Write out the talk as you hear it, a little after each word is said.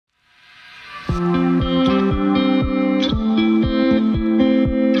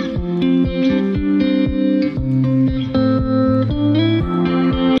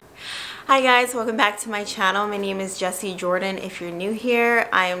Hi guys, welcome back to my channel. My name is Jessie Jordan. If you're new here,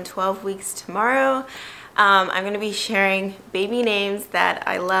 I am 12 weeks tomorrow. I'm going to be sharing baby names that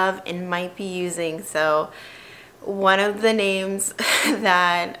I love and might be using. So one of the names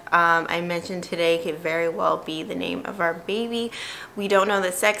that I mentioned today could very well be the name of our baby. We don't know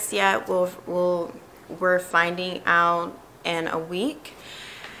the sex yet. We're finding out in a week.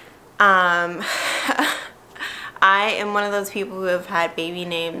 I am one of those people who have had baby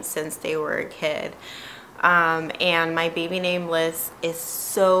names since they were a kid. And my baby name list is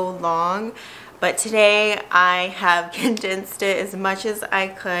so long. But today I have condensed it as much as I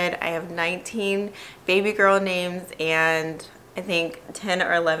could. I have 19 baby girl names and I think 10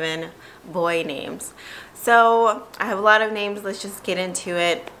 or 11 boy names. So I have a lot of names. Let's just get into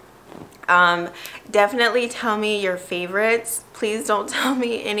it. Definitely tell me your favorites. Please don't tell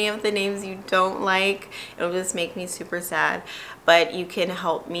me any of the names you don't like. It'll just make me super sad. But you can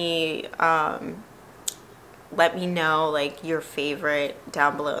help me let me know like your favorite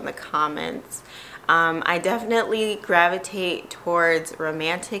down below in the comments. I definitely gravitate towards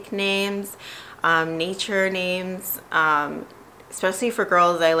romantic names, nature names, especially for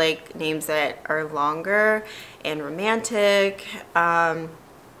girls. I like names that are longer and romantic.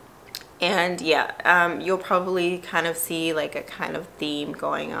 And yeah, you'll probably kind of see like a kind of theme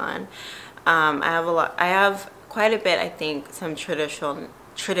going on. I have quite a bit, I think, some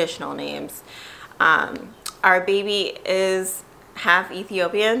traditional names. Our baby is half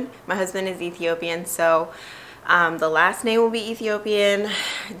Ethiopian. My husband is Ethiopian, so the last name will be Ethiopian,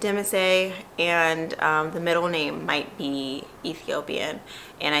 Demise, and the middle name might be Ethiopian.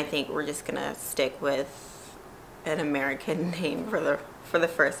 And I think we're just gonna stick with an American name for the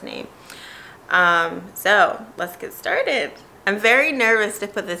first name. So let's get started. I'm very nervous to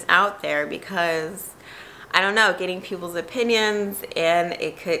put this out there because I don't know, getting people's opinions and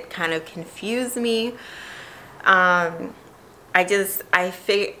it could kind of confuse me. I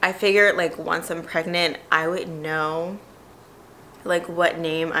figured like once I'm pregnant I would know like what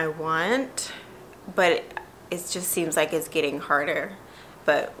name I want, but it just seems like it's getting harder,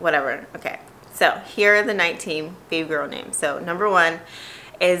 but whatever. Okay, so here are the 19 baby girl names. So number 1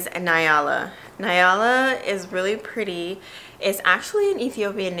 is Nyala. Nyala is really pretty. It's actually an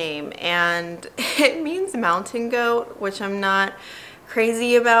Ethiopian name and it means mountain goat, which I'm not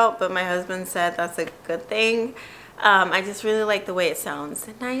crazy about, but my husband said that's a good thing. I just really like the way it sounds.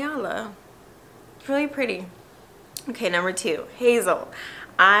 Nyala. It's really pretty. Okay, number 2, Hazel.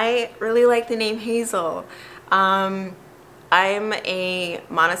 I really like the name Hazel. I'm a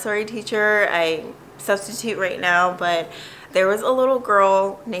Montessori teacher. I substitute right now, but there was a little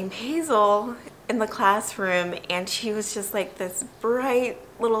girl named Hazel in the classroom and she was just like this bright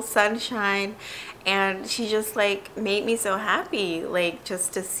little sunshine and she just like made me so happy, like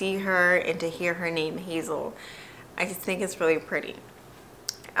just to see her and to hear her name Hazel. I just think it's really pretty.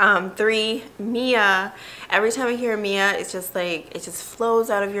 3, Mia. Every time I hear Mia, it's just like it just flows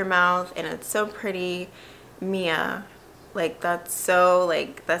out of your mouth and it's so pretty. Mia, like that's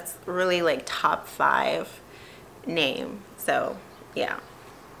really like top 5 name. So yeah.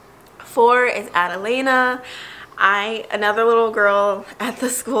 4 is Adelina. Another little girl at the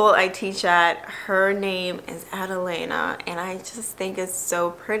school I teach at, her name is Adelina and I just think it's so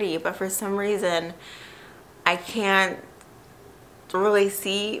pretty, but for some reason I can't really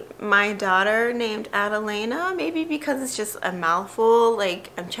see my daughter named Adelina, maybe because it's just a mouthful. Like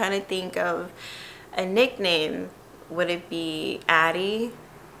I'm trying to think of a nickname. Would it be Addie?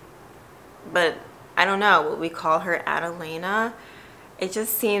 But I don't know, would we call her Adelina? It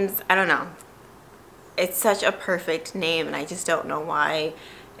just seems, I don't know. It's such a perfect name and I just don't know why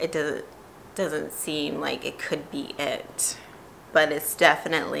it doesn't seem like it could be it. But it's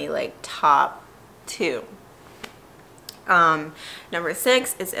definitely like top 2. Number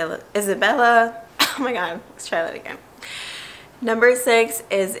 6 is Isabella. Oh my god, let's try that again. Number 6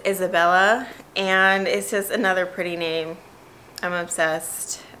 is Isabella and it's just another pretty name. I'm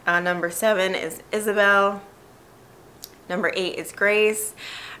obsessed. Number 7 is Isabel. Number 8 is Grace.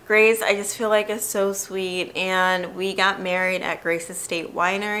 Grace, I just feel like it's so sweet and we got married at Grace Estate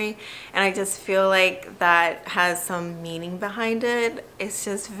Winery and I just feel like that has some meaning behind it. It's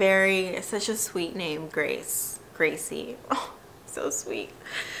just it's such a sweet name, Grace. Gracie. Oh, so sweet.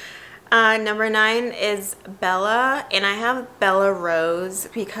 Number 9 is Bella and I have Bella Rose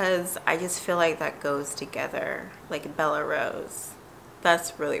because I just feel like that goes together, like Bella Rose.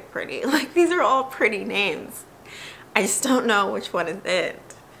 That's really pretty. Like these are all pretty names. I just don't know which one is it.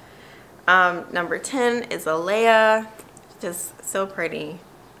 Number 10 is Alea, just so pretty.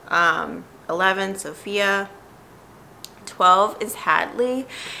 11, Sophia. 12 is Hadley,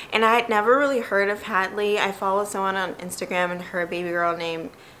 and I had never really heard of Hadley. I follow someone on Instagram and her baby girl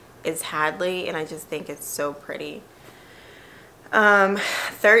name is Hadley, and I just think it's so pretty.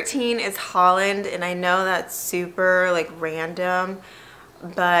 13 is Holland, and I know that's super like random,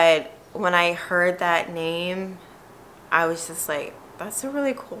 but when I heard that name, I was just like, that's a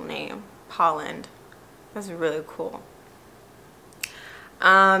really cool name, Holland. That's really cool.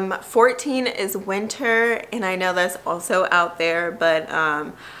 14 is Winter, and I know that's also out there, but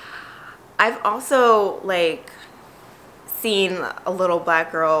I've also like seen a little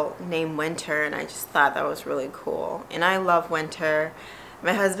black girl named Winter, and I just thought that was really cool. And I love Winter.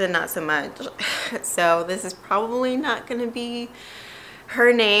 My husband not so much. So this is probably not gonna be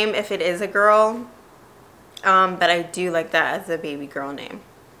her name if it is a girl, but I do like that as a baby girl name.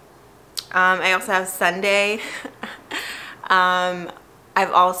 I also have Sunday.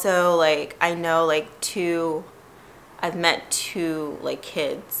 I've also like, I know like I've met two like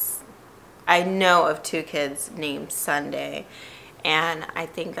kids. I know of two kids named Sunday, and I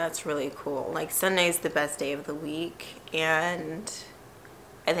think that's really cool. Like, Sunday is the best day of the week, and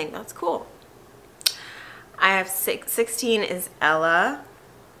I think that's cool. I have 16 is Ella.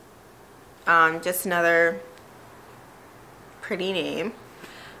 Just another pretty name.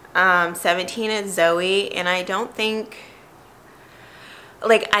 17 is Zoe, and I don't think,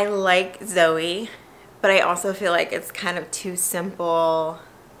 like, I like Zoe, but I also feel like it's kind of too simple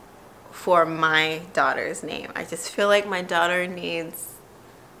for my daughter's name. I just feel like my daughter needs,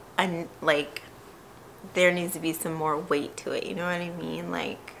 like, there needs to be some more weight to it, you know what I mean?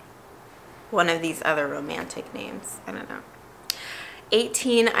 Like, one of these other romantic names. I don't know.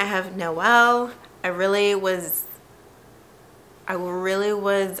 18, I have Noelle. I really was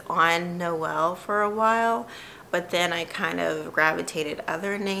on Noelle for a while, but then I kind of gravitated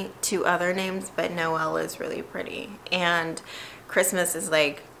to other names, but Noelle is really pretty. And Christmas is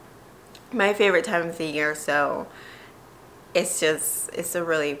like my favorite time of the year, so it's a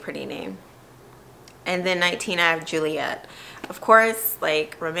really pretty name. And then 19, I have Juliet. Of course,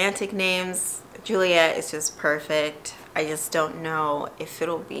 like, romantic names, Juliet is just perfect. I just don't know if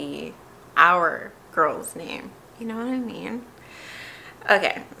it'll be our girl's name. You know what I mean?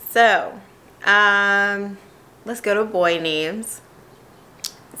 Okay, so let's go to boy names.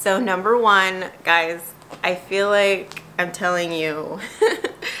 So number 1, guys, I feel like I'm telling you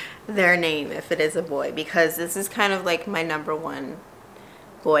their name if it is a boy, because this is kind of like my number 1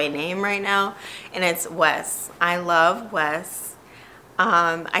 boy name right now, and it's Wes. I love Wes.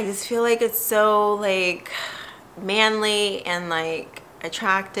 I just feel like it's so like manly and like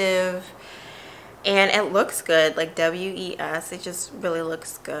attractive, and it looks good, like W-E-S. It just really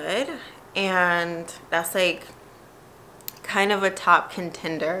looks good, and that's like kind of a top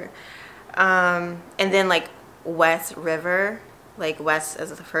contender. And then like Wes River, like Wes as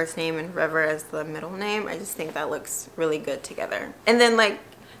the first name and River as the middle name. I just think that looks really good together. And then like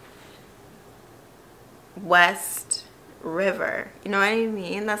West River, you know what I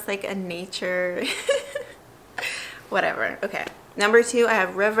mean? That's like a nature whatever. Okay, number 2, I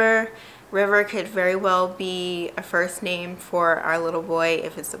have River. River could very well be a first name for our little boy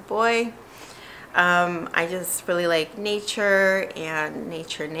if it's a boy. I just really like nature and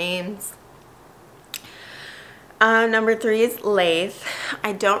nature names. Number 3 is Lath.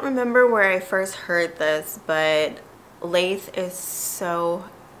 I don't remember where I first heard this, but Lath is so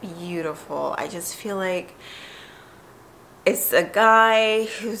beautiful. I just feel like it's a guy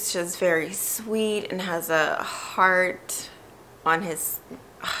who's just very sweet and has a heart on his,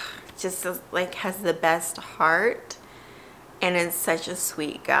 just like has the best heart, and is such a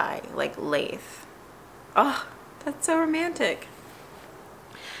sweet guy, like Lath. Oh, that's so romantic.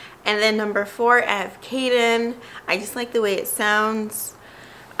 And then number 4, I have Caden. I just like the way it sounds.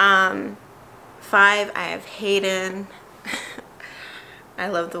 5, I have Hayden. I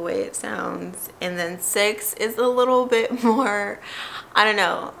love the way it sounds. And then 6 is a little bit more, I don't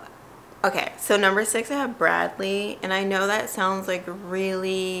know. Okay, so number 6, I have Bradley. And I know that sounds like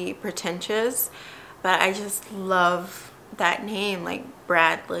really pretentious, but I just love that name, like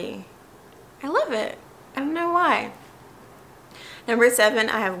Bradley. I love it. I don't know why. Number 7,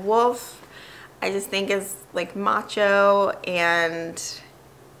 I have Wolf. I just think it's like macho, and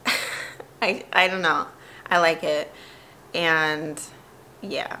I don't know. I like it. And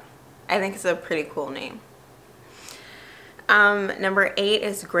yeah, I think it's a pretty cool name. Number 8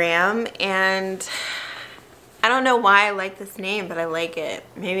 is Graham, and I don't know why I like this name, but I like it.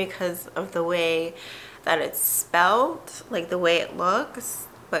 Maybe because of the way that it's spelled, like the way it looks,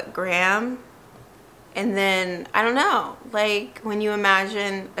 but Graham. And then, I don't know, like when you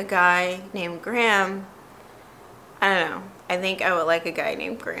imagine a guy named Graham, I don't know. I think I would like a guy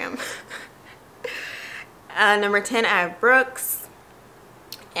named Graham. Number 10, I have Brooks.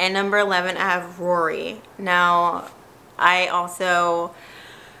 And number 11, I have Rory. Now, I also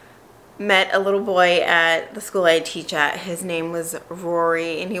met a little boy at the school I teach at. His name was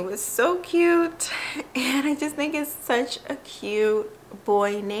Rory, and he was so cute. And I just think it's such a cute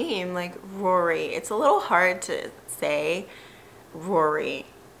boy name, like Rory. It's a little hard to say, Rory,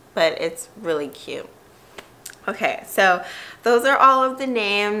 but it's really cute. Okay, so those are all of the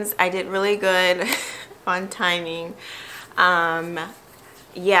names. I did really good on timing.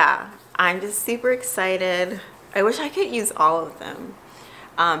 Yeah, I'm just super excited. I wish I could use all of them,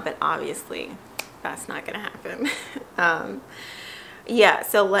 but obviously that's not gonna happen. Yeah,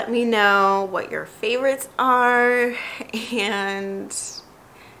 so let me know what your favorites are, and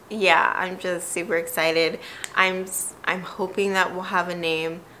yeah, I'm just super excited. I'm hoping that we'll have a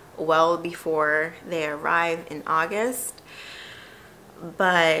name well before they arrive in August,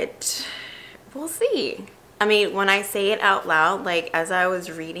 but we'll see. I mean, when I say it out loud, like as I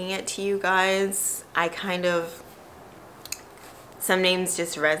was reading it to you guys, I kind of, some names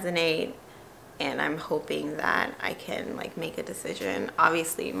just resonate, and I'm hoping that I can like make a decision.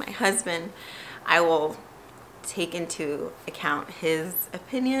 Obviously my husband, I will take into account his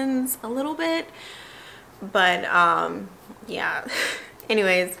opinions a little bit, but yeah.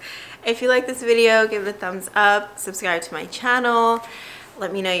 Anyways, if you like this video, give it a thumbs up, subscribe to my channel,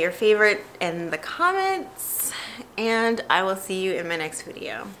 let me know your favorite in the comments, and I will see you in my next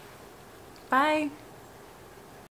video. Bye.